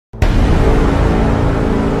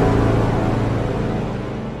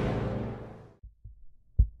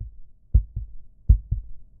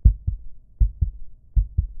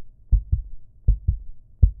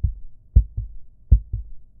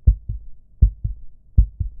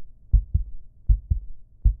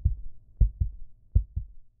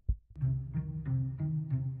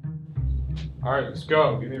Alright, let's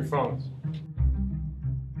go. Give me your phones.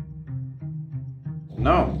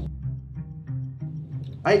 No.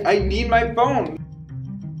 I need my phone.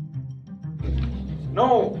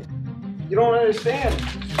 No. You don't understand.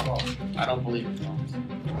 I don't believe it.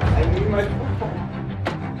 I need my phone.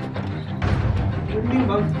 Give me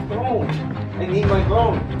my phone. I need my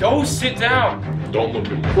phone. Go sit down. Don't look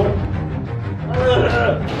at me.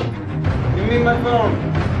 Give me my phone.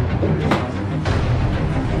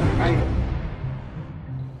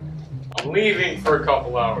 I'm leaving for a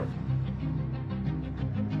couple hours.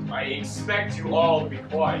 I expect you all to be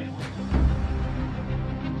quiet.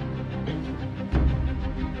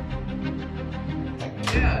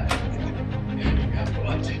 Yeah.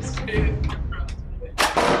 What is it?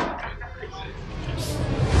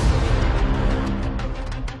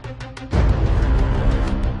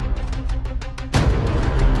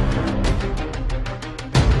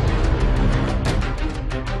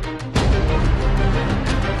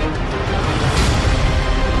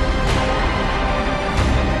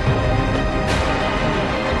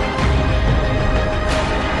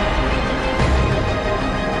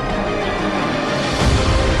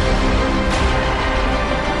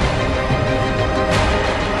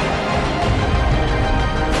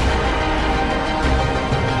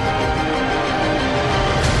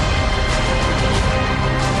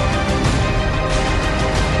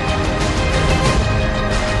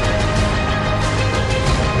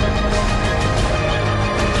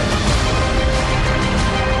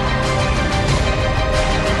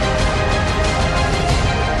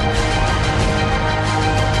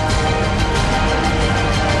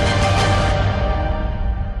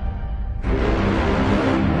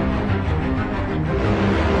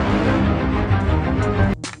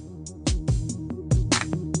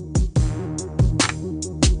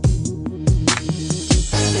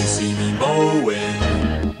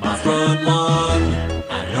 My front lawn,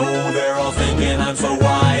 I know they're all thinking I'm so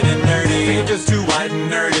white and nerdy. Think I'm just too white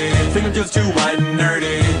and nerdy. Think I'm just too white and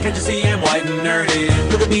nerdy. Can't you see I'm white and nerdy?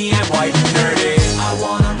 Look at me, I'm white and nerdy. I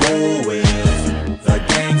wanna roll with the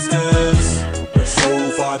gangsters, but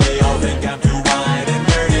so far they all think I'm too white and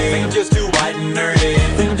nerdy. Think I'm just too white and nerdy.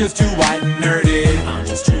 Think I'm just too white and nerdy. I'm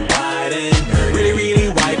just too white and nerdy. Really, really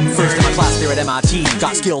white and nerdy. First in my class there at MIT.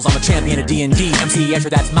 Got skills, I'm a champion at D&D. MC Escher,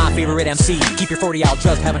 that's my favorite MC. Keep your 40 out,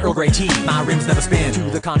 just have an Earl Grey tea. My rims never spin, to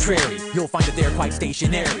the contrary. You'll find that they're quite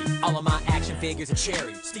stationary. All of my action figures are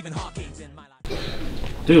cherry. Stephen Hawking's in my life.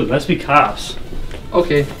 Dude, let's be cops.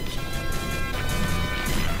 Okay.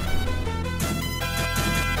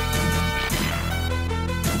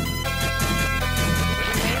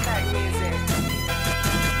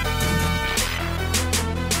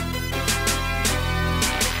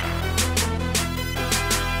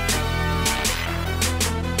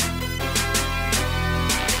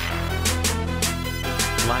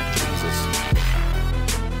 Black Jesus.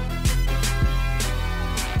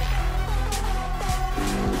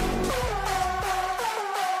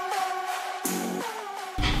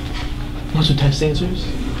 Want some test answers?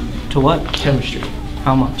 To what? Chemistry.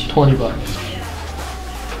 How much? $20.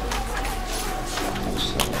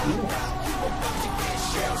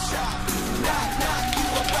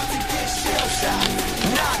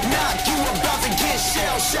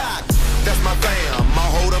 That's my fam,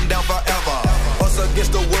 I'll hold them down forever. Us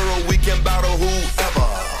against the world, we can battle whoever.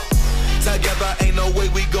 Together ain't no way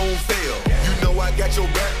we gon' fail. You know I got your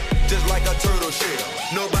back, just like a turtle shell.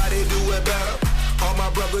 Nobody do it better. All my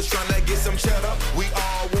brothers tryna get some cheddar. We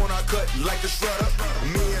all wanna cut like the shredder.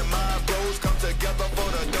 Me and my bros come together for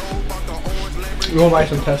the dough. Bought the orange Lamborghini. You wanna buy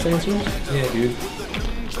some test answers? Yeah, dude.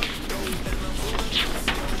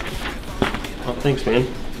 Oh, thanks, man.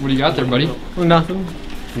 What do you got there, buddy? Well, nothing.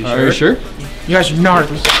 Are you sure? You guys are narcs.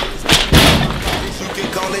 You can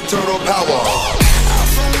call it turtle power.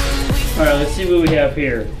 Alright, let's see what we have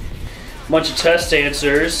here. Bunch of test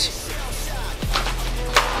answers.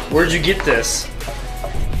 Where'd you get this?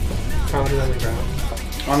 Probably on the ground.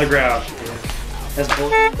 On the ground. That's bull.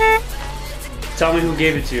 Tell me who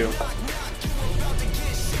gave it to you.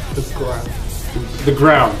 The ground. The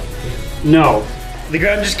ground. No. The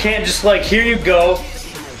ground just can't just like, here you go,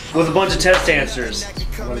 with a bunch of test answers.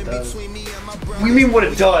 What it does. What do you mean what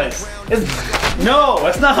it does? No,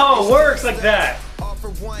 that's not how it works like that.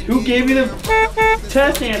 Who gave you the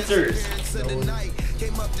test answers?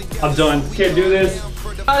 I'm done. Can't do this.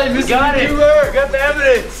 We got it. Got the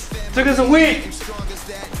evidence. Took us a week.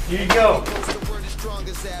 Here you go.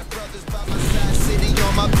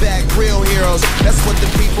 On my back, real heroes. That's what the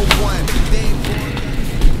people want.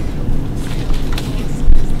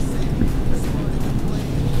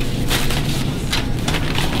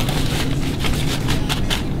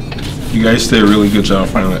 You You guys did a really good job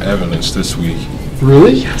finding the evidence this week.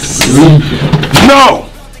 Really? Yes. No!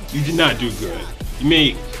 You did not do good. You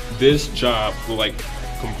made this job look like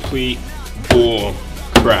complete bull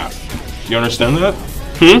crap. You understand that?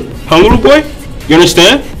 Huh, little boy? You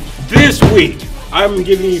understand? This week, I'm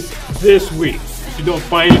giving you this week. If you don't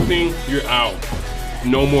find anything, you're out.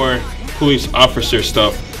 No more police officer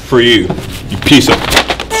stuff for you. You piece of